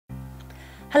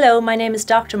Hello, my name is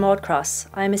Dr. Maud Cross.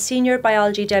 I am a Senior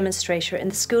Biology Demonstrator in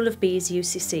the School of Bees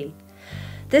UCC.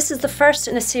 This is the first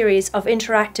in a series of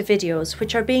interactive videos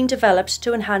which are being developed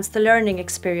to enhance the learning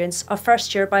experience of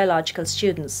first-year biological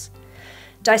students.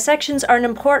 Dissections are an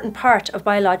important part of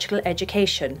biological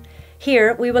education.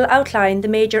 Here we will outline the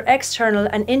major external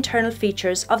and internal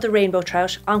features of the rainbow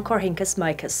trout Oncorhynchus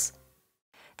mycus.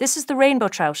 This is the rainbow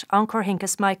trout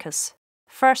Oncorhynchus mycus.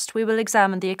 First, we will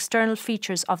examine the external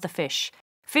features of the fish.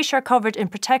 Fish are covered in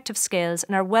protective scales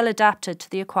and are well adapted to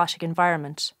the aquatic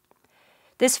environment.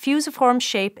 This fusiform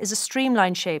shape is a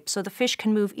streamlined shape so the fish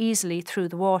can move easily through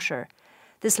the water.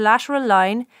 This lateral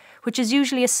line, which is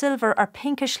usually a silver or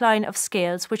pinkish line of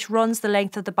scales which runs the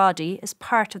length of the body, is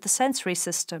part of the sensory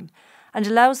system and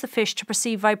allows the fish to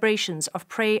perceive vibrations of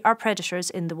prey or predators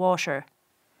in the water.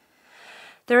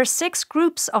 There are 6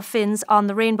 groups of fins on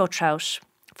the rainbow trout.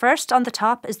 First on the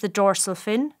top is the dorsal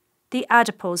fin, the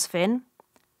adipose fin,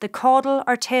 the caudal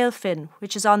or tail fin,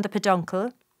 which is on the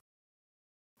peduncle,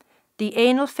 the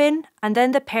anal fin, and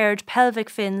then the paired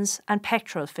pelvic fins and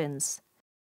pectoral fins.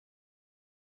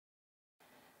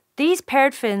 These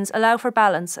paired fins allow for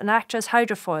balance and act as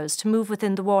hydrofoils to move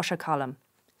within the water column.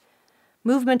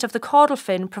 Movement of the caudal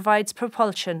fin provides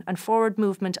propulsion and forward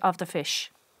movement of the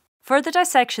fish. For the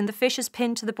dissection, the fish is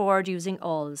pinned to the board using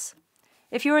awls.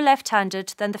 If you are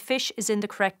left-handed, then the fish is in the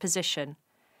correct position.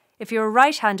 If you are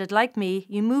right-handed like me,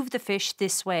 you move the fish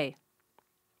this way.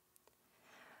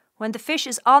 When the fish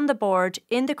is on the board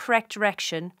in the correct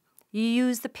direction, you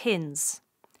use the pins.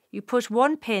 You put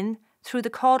one pin through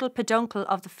the caudal peduncle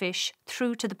of the fish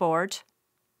through to the board,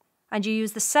 and you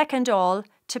use the second awl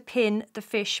to pin the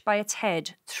fish by its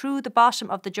head through the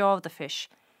bottom of the jaw of the fish.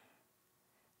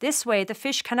 This way the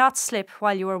fish cannot slip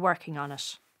while you are working on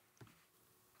it.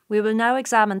 We will now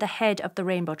examine the head of the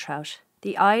rainbow trout.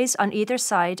 The eyes on either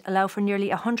side allow for nearly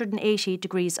 180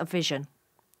 degrees of vision.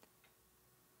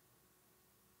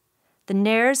 The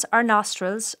nares or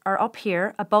nostrils are up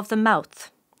here above the mouth.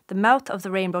 The mouth of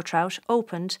the rainbow trout,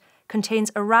 opened,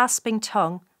 contains a rasping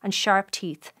tongue and sharp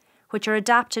teeth, which are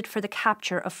adapted for the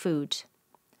capture of food.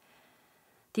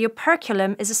 The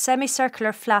operculum is a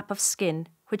semicircular flap of skin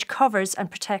which covers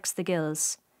and protects the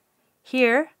gills.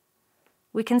 Here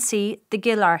we can see the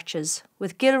gill arches,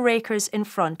 with gill rakers in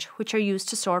front, which are used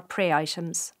to sort prey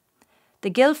items. The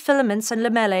gill filaments and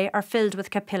lamellae are filled with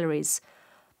capillaries.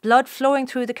 Blood flowing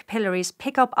through the capillaries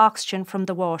pick up oxygen from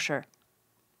the water.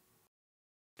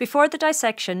 Before the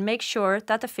dissection, make sure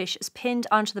that the fish is pinned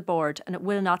onto the board and it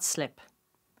will not slip.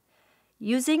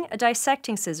 Using a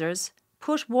dissecting scissors,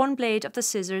 put one blade of the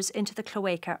scissors into the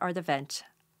cloaca or the vent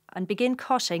and begin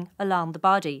cutting along the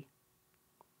body.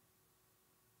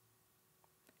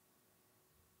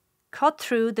 Cut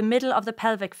through the middle of the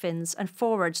pelvic fins and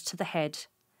forwards to the head.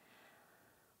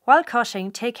 While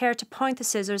cutting, take care to point the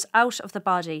scissors out of the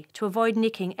body to avoid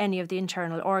nicking any of the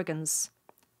internal organs.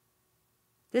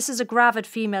 This is a gravid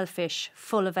female fish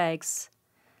full of eggs.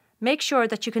 Make sure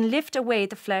that you can lift away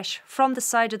the flesh from the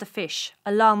side of the fish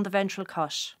along the ventral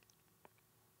cut.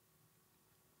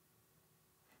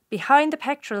 Behind the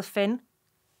pectoral fin,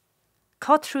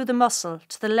 cut through the muscle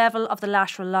to the level of the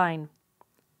lateral line,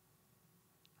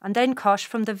 and then cut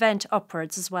from the vent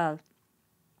upwards as well.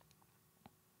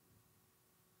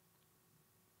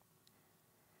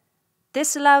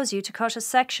 This allows you to cut a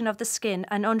section of the skin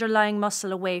and underlying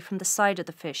muscle away from the side of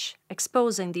the fish,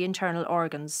 exposing the internal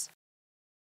organs.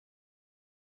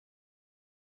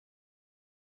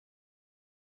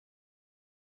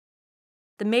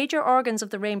 The major organs of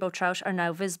the rainbow trout are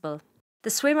now visible. The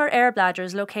swimmer air bladder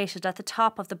is located at the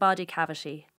top of the body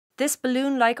cavity. This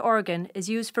balloon-like organ is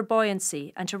used for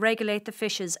buoyancy and to regulate the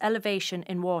fish's elevation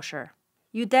in water.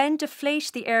 You then deflate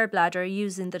the air bladder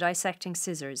using the dissecting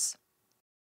scissors.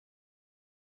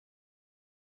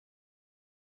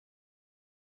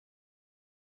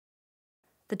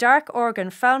 The dark organ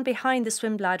found behind the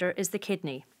swim bladder is the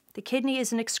kidney. The kidney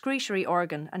is an excretory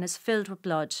organ and is filled with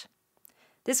blood.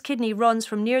 This kidney runs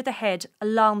from near the head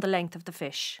along the length of the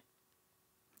fish.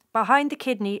 Behind the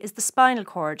kidney is the spinal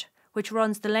cord, which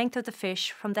runs the length of the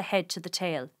fish from the head to the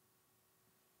tail.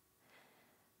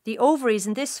 The ovaries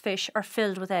in this fish are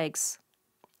filled with eggs.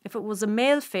 If it was a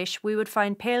male fish, we would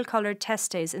find pale-coloured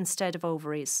testes instead of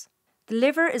ovaries. The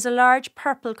liver is a large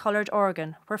purple-coloured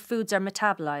organ where foods are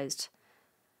metabolised.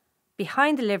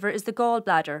 Behind the liver is the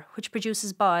gallbladder, which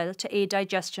produces bile to aid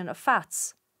digestion of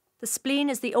fats. The spleen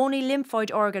is the only lymphoid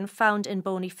organ found in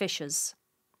bony fishes.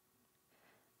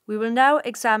 We will now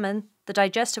examine the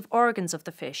digestive organs of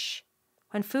the fish.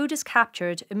 When food is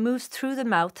captured, it moves through the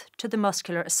mouth to the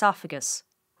muscular esophagus,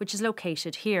 which is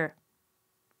located here.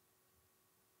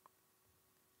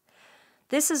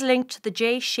 This is linked to the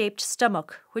J-shaped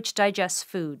stomach, which digests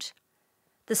food.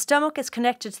 The stomach is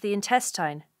connected to the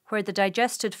intestine, where the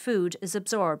digested food is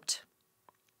absorbed.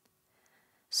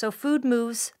 So food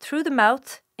moves through the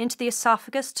mouth, into the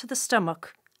esophagus to the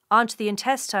stomach, onto the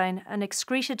intestine and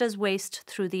excreted as waste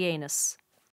through the anus.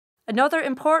 Another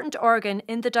important organ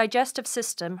in the digestive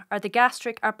system are the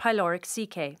gastric or pyloric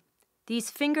cecae.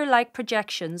 These finger-like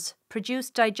projections produce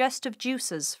digestive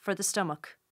juices for the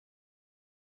stomach.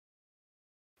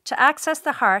 To access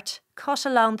the heart, cut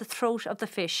along the throat of the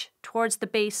fish towards the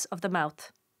base of the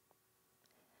mouth.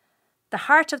 The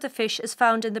heart of the fish is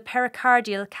found in the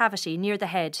pericardial cavity near the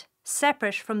head,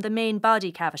 separate from the main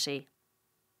body cavity.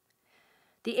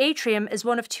 The atrium is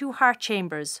one of two heart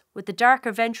chambers, with the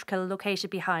darker ventricle located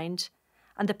behind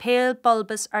and the pale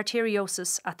bulbous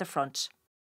arteriosus at the front.